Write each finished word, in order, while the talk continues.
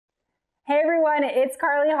everyone, it's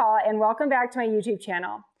Karley Hall and welcome back to my YouTube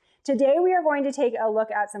channel. Today we are going to take a look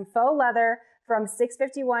at some faux leather from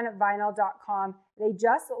 651vinyl.com. They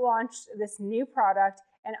just launched this new product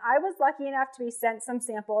and I was lucky enough to be sent some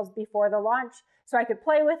samples before the launch so I could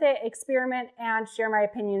play with it, experiment, and share my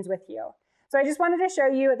opinions with you. So I just wanted to show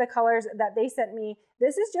you the colors that they sent me.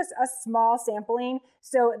 This is just a small sampling,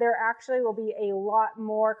 so there actually will be a lot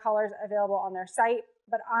more colors available on their site,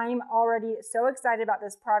 but I'm already so excited about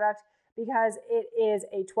this product because it is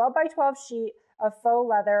a 12 by 12 sheet of faux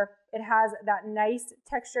leather. It has that nice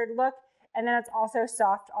textured look, and then it's also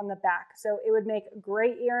soft on the back. So it would make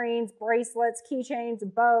great earrings, bracelets, keychains,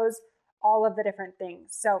 bows, all of the different things.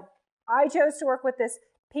 So I chose to work with this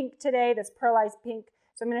pink today, this pearlized pink.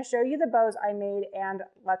 So I'm going to show you the bows I made and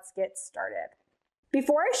let's get started.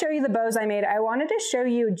 Before I show you the bows I made, I wanted to show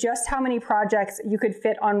you just how many projects you could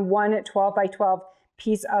fit on one 12 by 12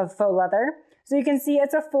 piece of faux leather. So you can see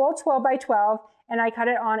it's a full 12 by 12 and I cut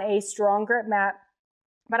it on a strong grip mat,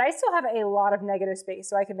 but I still have a lot of negative space.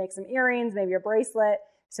 So I could make some earrings, maybe a bracelet,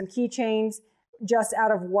 some keychains, just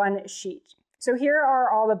out of one sheet. So here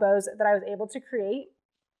are all the bows that I was able to create.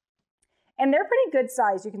 And they're pretty good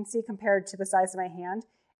size, you can see compared to the size of my hand.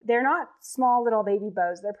 They're not small little baby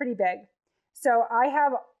bows, they're pretty big. So I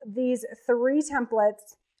have these 3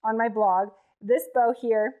 templates on my blog. This bow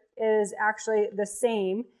here is actually the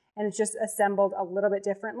same and it's just assembled a little bit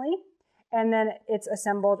differently. And then it's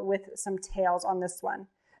assembled with some tails on this one.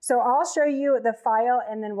 So I'll show you the file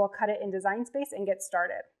and then we'll cut it in Design Space and get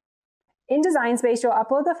started. In Design Space, you'll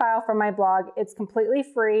upload the file from my blog. It's completely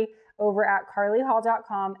free over at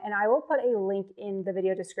karleyhall.com, and I will put a link in the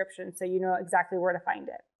video description so you know exactly where to find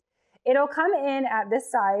it. It'll come in at this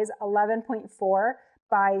size, 11.4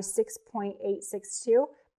 by 6.862,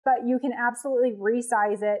 but you can absolutely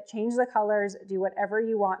resize it, change the colors, do whatever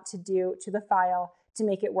you want to do to the file to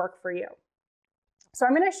make it work for you. So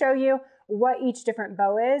I'm going to show you what each different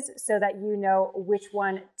bow is so that you know which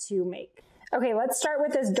one to make. Okay, let's start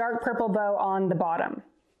with this dark purple bow on the bottom.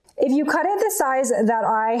 If you cut it the size that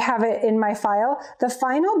I have it in my file, the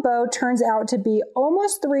final bow turns out to be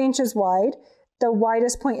almost 3 inches wide. The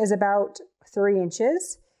widest point is about 3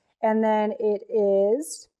 inches, and then it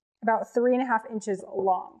is about 3.5 inches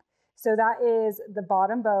long. So that is the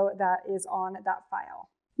bottom bow that is on that file.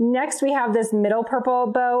 Next, we have this middle purple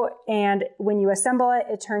bow, and when you assemble it,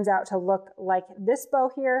 it turns out to look like this bow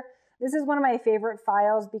here. This is one of my favorite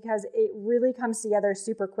files because it really comes together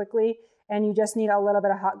super quickly and you just need a little bit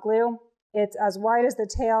of hot glue. It's as wide as the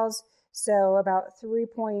tails, so about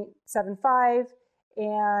 3.75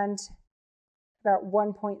 and about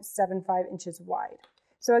 1.75 inches wide.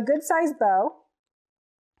 So a good size bow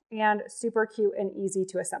and super cute and easy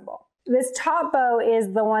to assemble. This top bow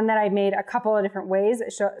is the one that I made a couple of different ways,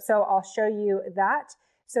 so I'll show you that.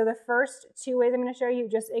 So the first 2 ways I'm going to show you,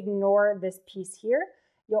 just ignore this piece here.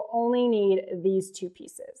 You'll only need these 2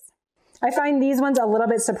 pieces. I find these ones a little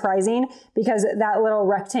bit surprising because that little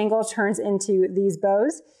rectangle turns into these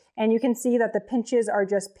bows, and you can see that the pinches are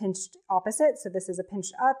just pinched opposite. So this is a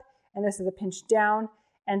pinch up and this is a pinch down,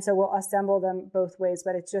 and so we'll assemble them both ways,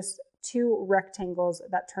 but it's just 2 rectangles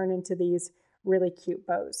that turn into these really cute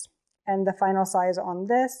bows. And the final size on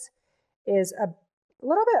this is a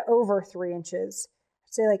little bit over 3 inches,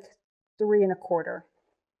 I'd say like 3.25.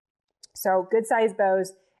 So good size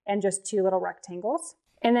bows and just 2 little rectangles.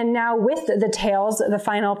 And then now with the tails, the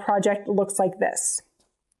final project looks like this.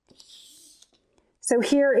 So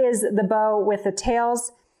here is the bow with the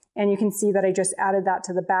tails, and you can see that I just added that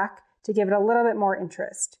to the back to give it a little bit more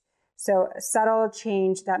interest. So a subtle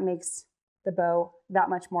change that makes the bow that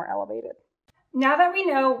much more elevated. Now that we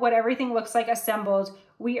know what everything looks like assembled,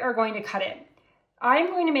 we are going to cut it.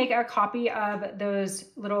 I'm going to make a copy of those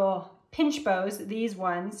little pinch bows, these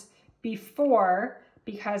ones, before,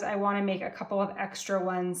 because I want to make a couple of extra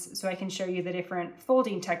ones so I can show you the different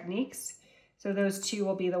folding techniques. So those 2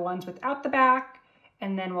 will be the ones without the back,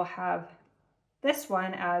 and then we'll have this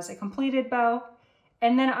one as a completed bow.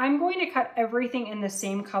 And then I'm going to cut everything in the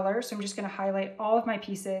same color. So I'm just going to highlight all of my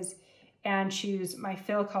pieces and choose my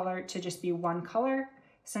fill color to just be one color,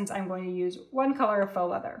 since I'm going to use one color of faux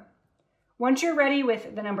leather. Once you're ready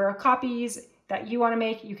with the number of copies that you want to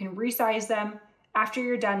make, you can resize them. After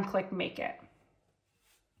you're done, click Make It.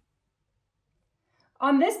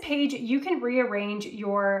 On this page, you can rearrange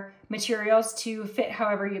your materials to fit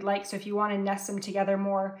however you'd like. So if you want to nest them together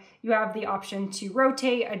more, you have the option to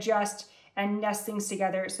rotate, adjust, and nest things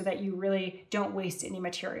together so that you really don't waste any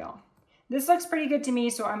material. This looks pretty good to me,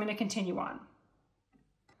 so I'm going to continue on.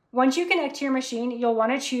 Once you connect to your machine, you'll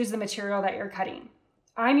want to choose the material that you're cutting.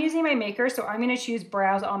 I'm using my maker, so I'm going to choose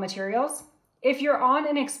Browse All Materials. If you're on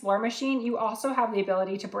an Explore machine, you also have the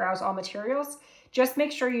ability to browse all materials. Just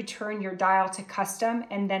make sure you turn your dial to custom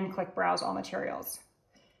and then click browse all materials.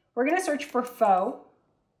 We're gonna search for faux.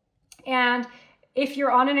 And if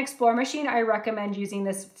you're on an Explore machine, I recommend using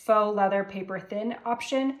this faux leather paper thin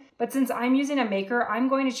option. But since I'm using a maker, I'm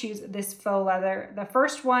going to choose this faux leather, the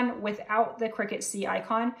first one without the Cricut C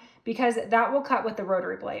icon, because that will cut with the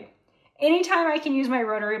rotary blade. Anytime I can use my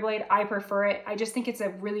rotary blade, I prefer it. I just think it's a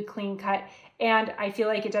really clean cut and I feel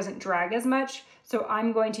like it doesn't drag as much. So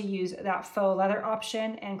I'm going to use that faux leather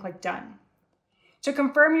option and click done. To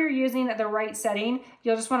confirm you're using the right setting,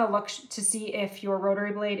 you'll just want to look to see if your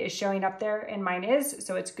rotary blade is showing up there, and mine is,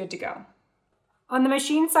 so it's good to go. On the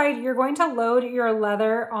machine side, you're going to load your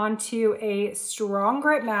leather onto a strong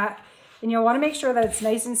grip mat, and you'll want to make sure that it's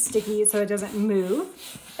nice and sticky so it doesn't move.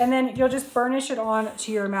 And then you'll just burnish it on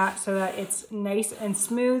to your mat so that it's nice and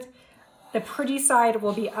smooth. The pretty side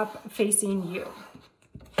will be up facing you.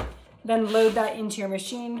 Then load that into your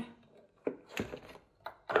machine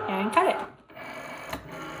and cut it.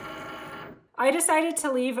 I decided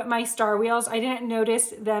to leave my star wheels. I didn't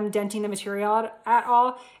notice them denting the material at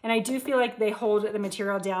all, and I do feel like they hold the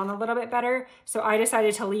material down a little bit better, so I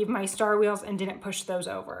decided to leave my star wheels and didn't push those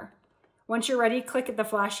over. Once you're ready, click the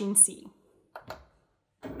flashing C.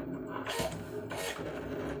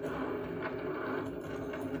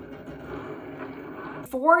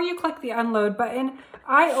 Before you click the unload button,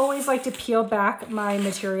 I always like to peel back my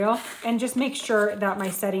material and just make sure that my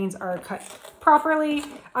settings are cut properly.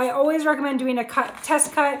 I always recommend doing a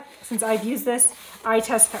test cut. Since I've used this, I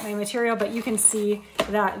test cut my material, but you can see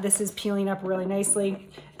that this is peeling up really nicely.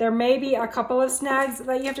 There may be a couple of snags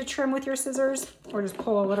that you have to trim with your scissors or just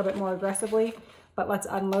pull a little bit more aggressively, but let's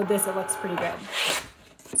unload this. It looks pretty good.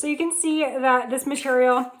 So you can see that this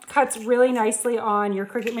material cuts really nicely on your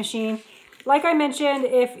Cricut machine. Like I mentioned,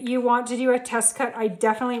 if you want to do a test cut, I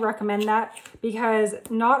definitely recommend that because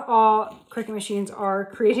not all Cricut machines are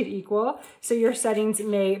created equal. So your settings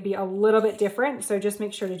may be a little bit different. So just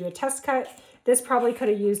make sure to do a test cut. This probably could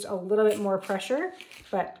have used a little bit more pressure,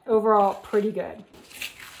 but overall pretty good.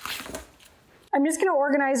 I'm just gonna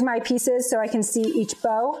organize my pieces so I can see each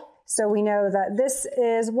bow. So we know that this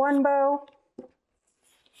is one bow,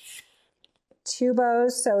 two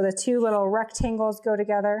bows. So the two little rectangles go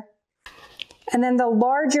together. And then the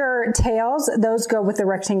larger tails, those go with the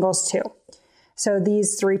rectangles too. So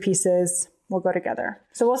these three pieces will go together.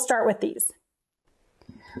 So we'll start with these.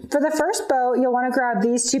 For the first bow, you'll want to grab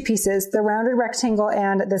these two pieces, the rounded rectangle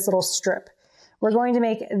and this little strip. We're going to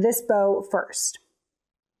make this bow first.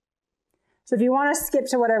 So if you want to skip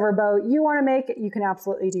to whatever bow you want to make, you can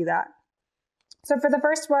absolutely do that. So for the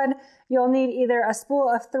first one, you'll need either a spool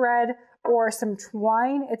of thread or some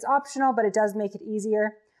twine. It's optional, but it does make it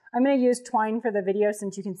easier. I'm going to use twine for the video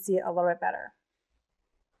since you can see it a little bit better.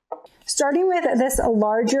 Starting with this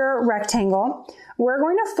larger rectangle, we're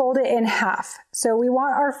going to fold it in half. So we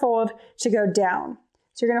want our fold to go down.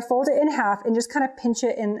 So you're going to fold it in half and just kind of pinch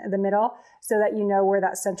it in the middle so that you know where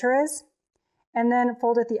that center is. And then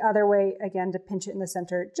fold it the other way again to pinch it in the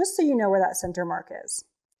center, just so you know where that center mark is.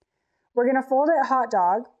 We're going to fold it hot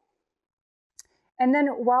dog. And then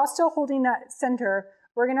while still holding that center,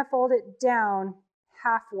 we're going to fold it down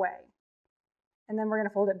halfway, and then we're going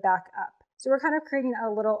to fold it back up. So we're kind of creating a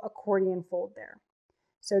little accordion fold there.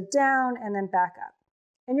 So down and then back up.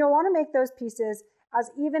 And you'll want to make those pieces as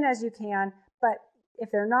even as you can, but if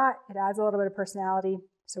they're not, it adds a little bit of personality.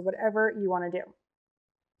 So whatever you want to do.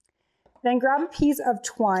 Then grab a piece of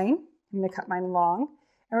twine. I'm going to cut mine long,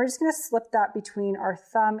 and we're just going to slip that between our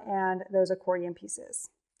thumb and those accordion pieces.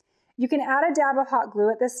 You can add a dab of hot glue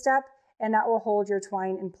at this step, and that will hold your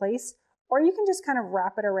twine in place. Or you can just kind of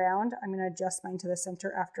wrap it around. I'm going to adjust mine to the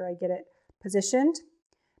center after I get it positioned.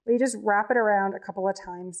 But you just wrap it around a couple of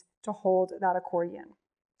times to hold that accordion.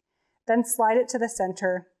 Then slide it to the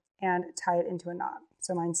center and tie it into a knot.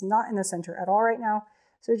 So mine's not in the center at all right now.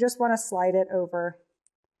 So you just want to slide it over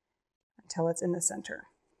until it's in the center.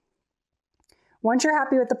 Once you're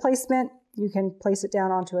happy with the placement, you can place it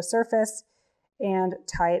down onto a surface and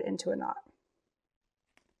tie it into a knot.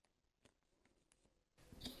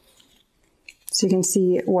 So you can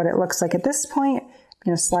see what it looks like at this point. I'm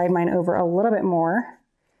going to slide mine over a little bit more,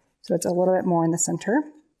 so it's a little bit more in the center,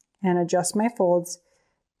 and adjust my folds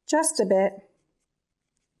just a bit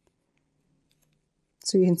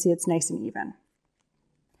so you can see it's nice and even.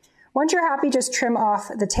 Once you're happy, just trim off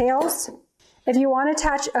the tails. If you want to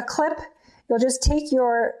attach a clip, you'll just take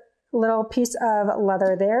your little piece of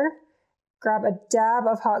leather there, grab a dab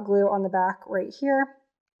of hot glue on the back right here.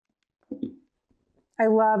 I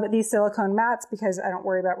love these silicone mats because I don't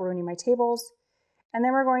worry about ruining my tables. And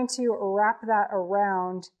then we're going to wrap that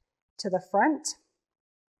around to the front.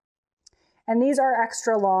 And these are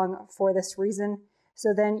extra long for this reason.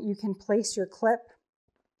 So then you can place your clip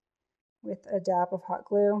with a dab of hot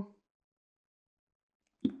glue.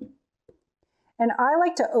 And I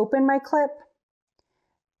like to open my clip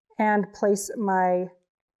and place my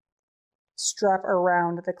strap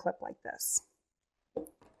around the clip like this.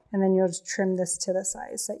 And then you'll just trim this to the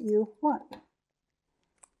size that you want.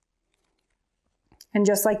 And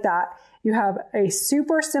just like that, you have a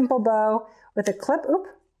super simple bow with a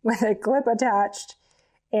clip, attached,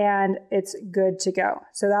 and it's good to go.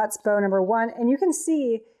 So that's bow number 1. And you can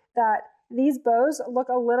see that these bows look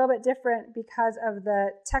a little bit different because of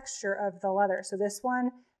the texture of the leather. So this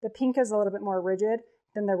one, the pink is a little bit more rigid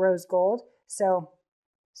than the rose gold. So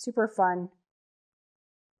super fun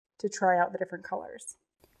to try out the different colors.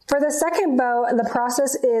 For the second bow, the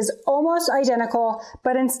process is almost identical,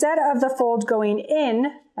 but instead of the fold going in,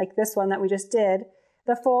 like this one that we just did,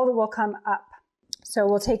 the fold will come up. So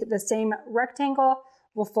we'll take the same rectangle,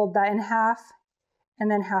 we'll fold that in half,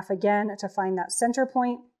 and then half again to find that center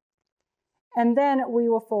point. And then we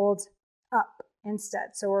will fold up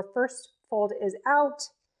instead. So our first fold is out,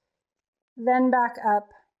 then back up,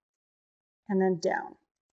 and then down.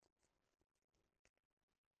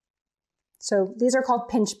 So these are called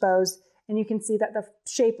pinch bows, and you can see that the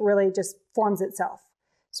shape really just forms itself.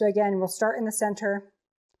 So again, we'll start in the center.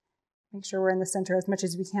 Make sure we're in the center as much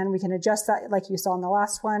as we can. We can adjust that like you saw in the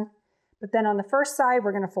last one. But then on the first side,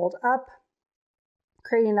 we're going to fold up,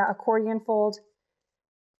 creating that accordion fold,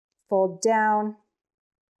 fold down,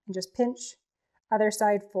 and just pinch. Other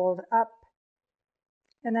side, fold up,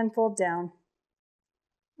 and then fold down.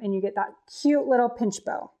 And you get that cute little pinch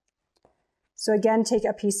bow. So again, take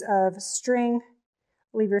a piece of string,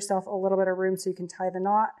 leave yourself a little bit of room so you can tie the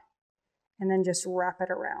knot, and then just wrap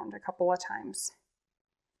it around a couple of times.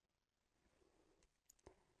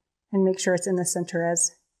 And make sure it's in the center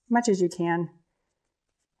as much as you can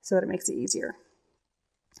so that it makes it easier.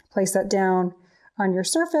 Place that down on your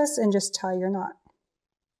surface and just tie your knot.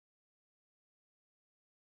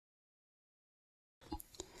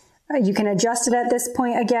 You can adjust it at this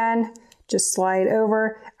point again. Just slide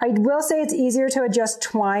over. I will say it's easier to adjust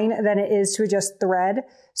twine than it is to adjust thread.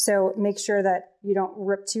 So make sure that you don't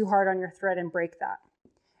rip too hard on your thread and break that.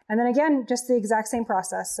 And then again, just the exact same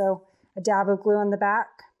process. So a dab of glue on the back.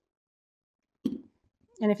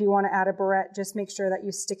 And if you want to add a barrette, just make sure that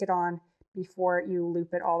you stick it on before you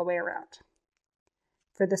loop it all the way around.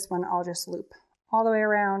 For this one, I'll just loop all the way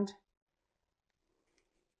around.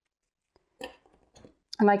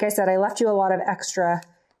 And like I said, I left you a lot of extra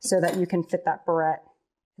so that you can fit that barrette.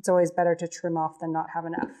 It's always better to trim off than not have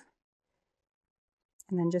enough.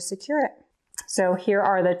 And then just secure it. So here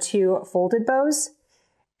are the 2 folded bows.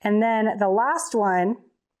 And then the last one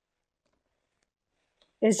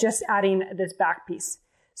is just adding this back piece.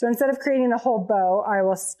 So instead of creating the whole bow, I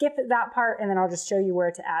will skip that part and then I'll just show you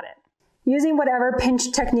where to add it. Using whatever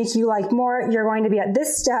pinch technique you like more, you're going to be at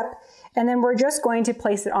this step, and then we're just going to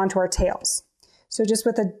place it onto our tails. So just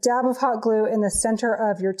with a dab of hot glue in the center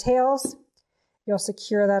of your tails, you'll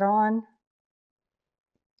secure that on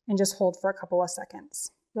and just hold for a couple of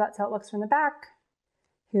seconds. That's how it looks from the back.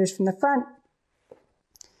 Here's from the front.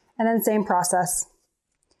 And then same process.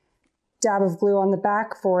 Dab of glue on the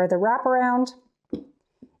back for the wraparound.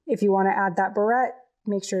 If you want to add that barrette,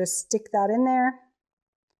 make sure to stick that in there.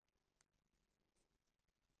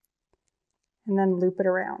 And then loop it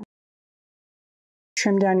around.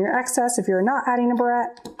 Trim down your excess if you're not adding a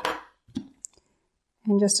barrette.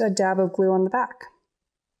 And just a dab of glue on the back.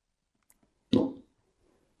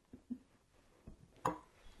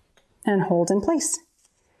 And hold in place.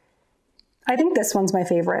 I think this one's my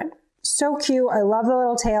favorite. So cute. I love the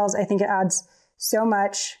little tails. I think it adds so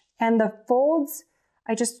much. And the folds,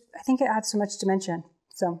 I think it adds so much dimension.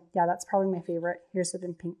 So yeah, that's probably my favorite. Here's it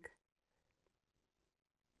in pink.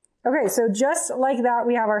 Okay, so just like that,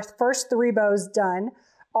 we have our first 3 bows done.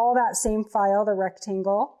 All that same file, the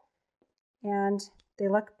rectangle, and they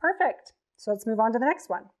look perfect. So let's move on to the next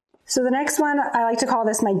one. So the next one, I like to call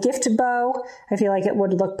this my gift bow. I feel like it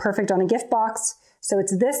would look perfect on a gift box. So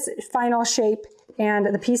it's this final shape,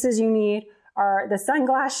 and the pieces you need are the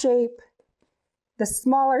sunglass shape, the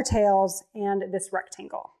smaller tails, and this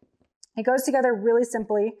rectangle. It goes together really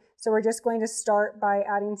simply. So we're just going to start by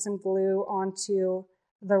adding some glue onto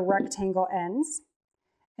the rectangle ends,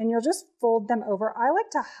 and you'll just fold them over. I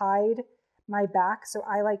like to hide my back, so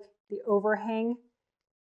I like the overhang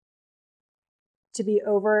to be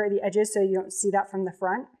over the edges so you don't see that from the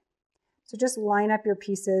front. So just line up your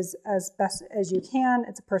pieces as best as you can.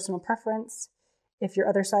 It's a personal preference. if your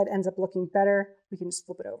other side ends up looking better, we can just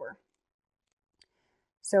flip it over.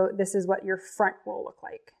 So this is what your front will look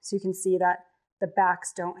like. So you can see that the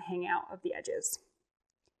backs don't hang out of the edges.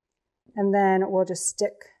 And then we'll just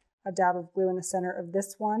stick a dab of glue in the center of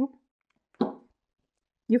this one.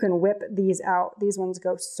 You can whip these out. These ones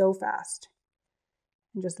go so fast.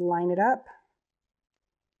 And just line it up.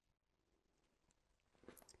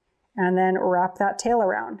 And then wrap that tail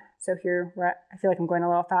around. So here, I feel like I'm going a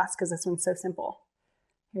little fast because this one's so simple.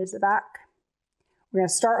 Here's the back. We're going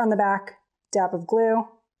to start on the back, dab of glue.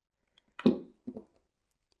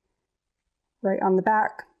 Right on the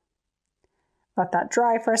back. Let that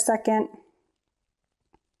dry for a second.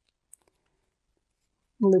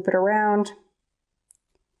 Loop it around.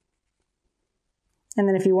 And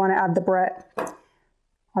then if you want to add the barrette,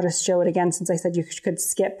 I'll just show it again since I said you could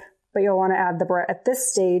skip, but you'll want to add the barrette at this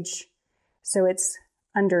stage so it's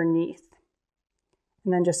underneath.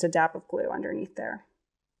 And then just a dab of glue underneath there.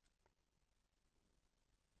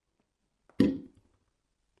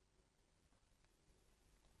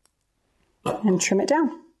 And trim it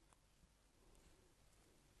down.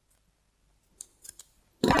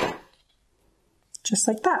 Just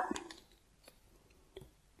like that.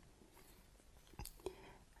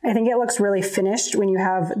 I think it looks really finished when you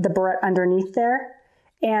have the barrette underneath there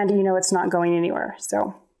and you know it's not going anywhere.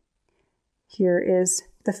 So here is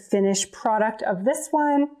the finished product of this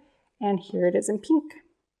one, and here it is in pink.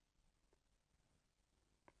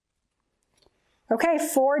 Okay,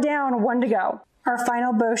 4 down, 1 to go. Our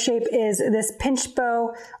final bow shape is this pinch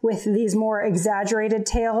bow with these more exaggerated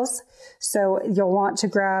tails. So you'll want to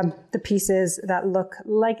grab the pieces that look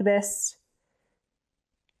like this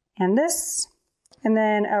and this, and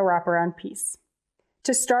then a wraparound piece.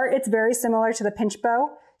 To start, it's very similar to the pinch bow.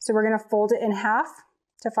 So we're gonna fold it in half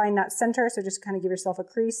to find that center. So just kind of give yourself a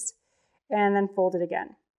crease and then fold it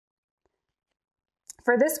again.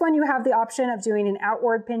 For this one, you have the option of doing an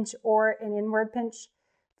outward pinch or an inward pinch.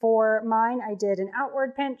 For mine, I did an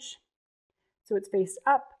outward pinch, so it's faced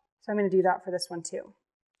up. So I'm going to do that for this one too.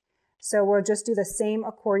 So we'll just do the same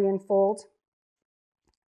accordion fold,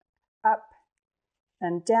 up,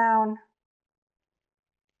 then down,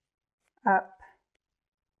 up,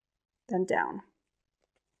 then down.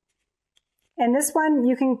 And this one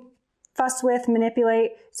you can fuss with,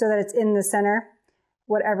 manipulate so that it's in the center,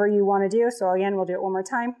 whatever you want to do. So again, we'll do it one more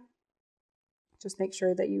time. Just make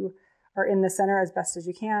sure that you are in the center as best as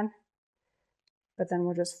you can, but then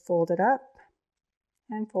we'll just fold it up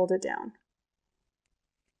and fold it down.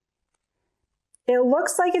 It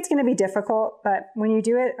looks like it's going to be difficult, but when you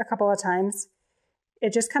do it a couple of times,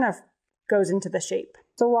 it just kind of goes into the shape.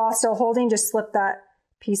 So while still holding, just slip that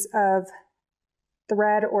piece of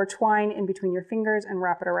thread or twine in between your fingers and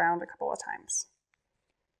wrap it around a couple of times.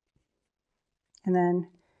 And then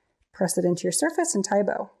press it into your surface and tie a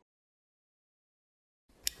bow.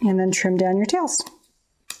 And then trim down your tails.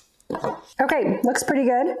 Okay, looks pretty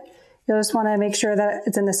good. You'll just want to make sure that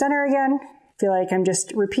it's in the center again. I feel like I'm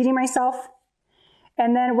just repeating myself.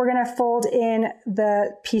 And then we're going to fold in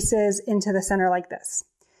the pieces into the center like this.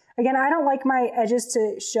 Again, I don't like my edges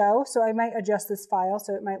to show, so I might adjust this file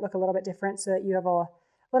so it might look a little bit different so that you have a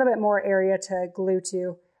little bit more area to glue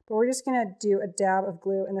to. But we're just going to do a dab of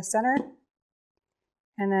glue in the center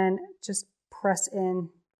and then just press in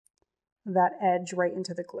that edge right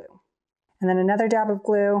into the glue. And then another dab of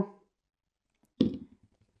glue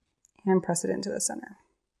and press it into the center.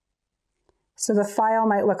 So the file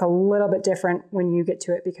might look a little bit different when you get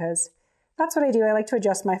to it because that's what I do. I like to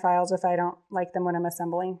adjust my files if I don't like them when I'm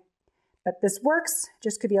assembling. But this works,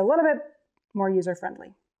 just could be a little bit more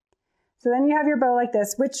user-friendly. So then you have your bow like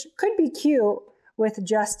this, which could be cute with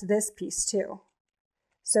just this piece too.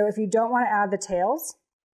 So if you don't want to add the tails,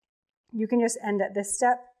 you can just end at this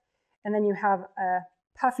step and then you have a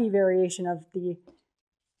puffy variation of the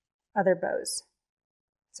other bows.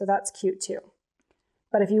 So that's cute too.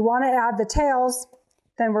 But if you want to add the tails,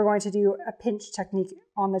 then we're going to do a pinch technique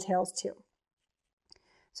on the tails too.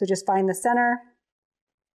 So just find the center,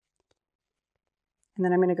 and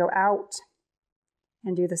then I'm going to go out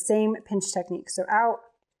and do the same pinch technique. So out,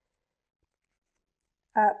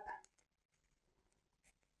 up,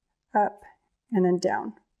 up, and then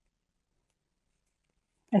down.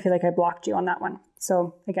 I feel like I blocked you on that one.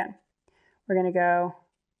 So again, we're going to go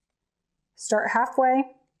start halfway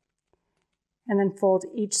and then fold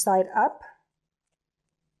each side up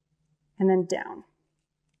and then down,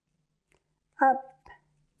 up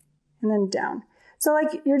and then down. So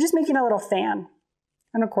like you're just making a little fan,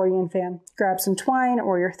 an accordion fan. Grab some twine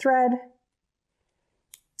or your thread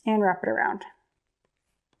and wrap it around.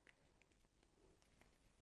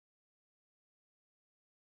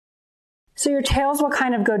 So your tails will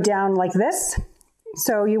kind of go down like this.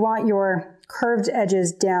 So you want your curved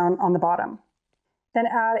edges down on the bottom. Then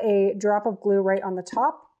add a drop of glue right on the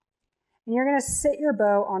top. And you're going to sit your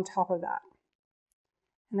bow on top of that.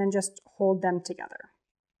 And then just hold them together.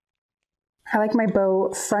 I like my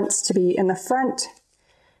bow fronts to be in the front.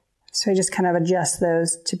 So I just kind of adjust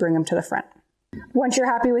those to bring them to the front. Once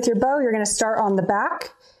you're happy with your bow, you're going to start on the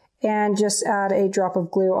back and just add a drop of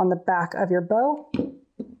glue on the back of your bow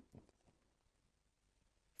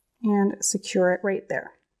and secure it right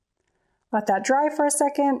there. Let that dry for a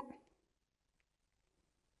second.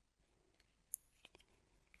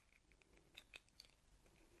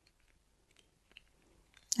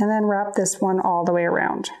 And then wrap this one all the way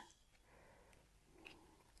around.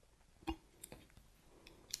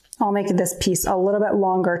 I'll make this piece a little bit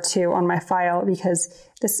longer too on my file because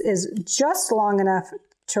this is just long enough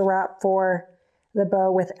to wrap for the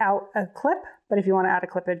bow without a clip. But if you want to add a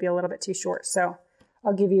clip, it'd be a little bit too short. So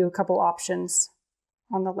I'll give you a couple options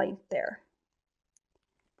on the length there.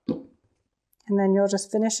 And then you'll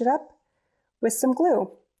just finish it up with some glue.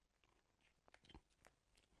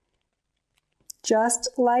 Just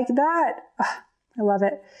like that. Oh, I love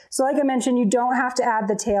it. So like I mentioned, you don't have to add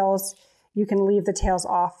the tails. You can leave the tails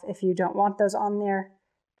off if you don't want those on there,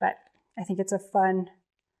 but I think it's a fun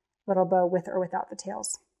little bow with or without the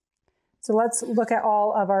tails. So let's look at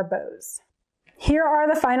all of our bows. Here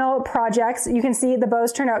are the final projects. You can see the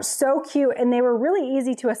bows turned out so cute and they were really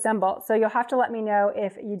easy to assemble. So you'll have to let me know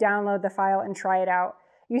if you download the file and try it out.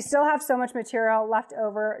 You still have so much material left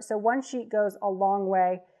over, so one sheet goes a long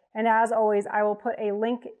way. And as always, I will put a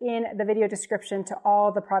link in the video description to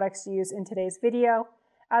all the products used in today's video,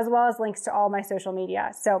 as well as links to all my social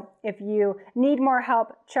media. So if you need more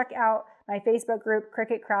help, check out my Facebook group,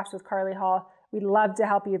 Cricut Crafts with Karley Hall. We'd love to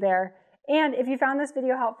help you there. And if you found this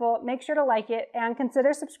video helpful, make sure to like it and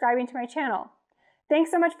consider subscribing to my channel.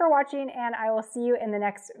 Thanks so much for watching, and I will see you in the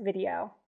next video.